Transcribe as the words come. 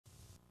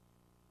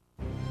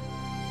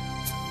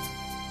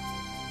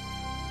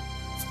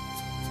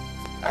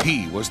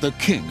He was the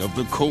king of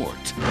the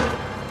court,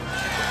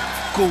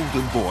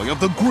 golden boy of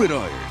the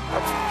gridiron,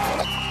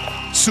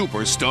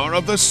 superstar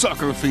of the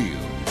soccer field.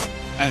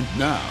 And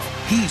now,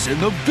 he's in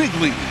the big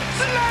leagues.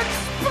 Let's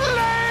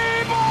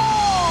play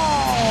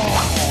ball!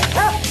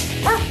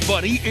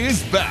 Buddy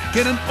is back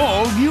in an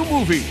all-new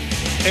movie,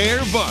 Air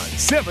Bud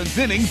 7th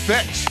Inning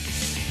Fetch.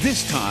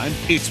 This time,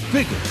 it's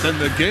bigger than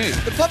the game.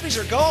 The puppies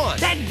are gone.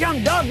 That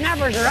young dog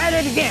numbers are at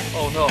it again.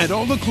 Oh, no. And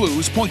all the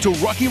clues point to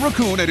Rocky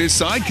Raccoon and his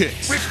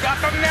sidekicks. We've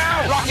got them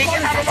now! Rocky,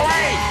 get out of the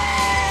way!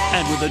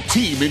 And with a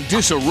team in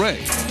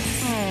disarray,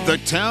 the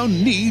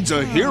town needs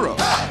a hero.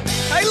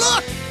 Hey,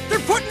 look! They're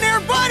putting Air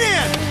Bud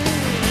in!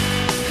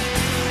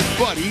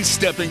 Buddy's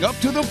stepping up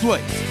to the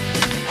plate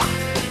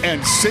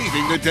and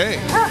saving the day.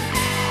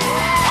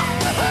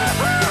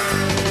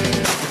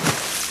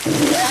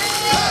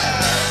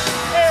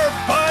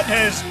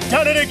 Has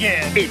done it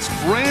again. It's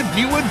brand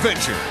new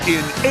adventure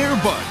in Air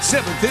Bud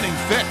 7th Inning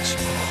Fetch.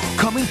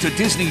 Coming to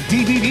Disney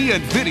DVD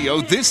and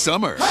video this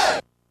summer.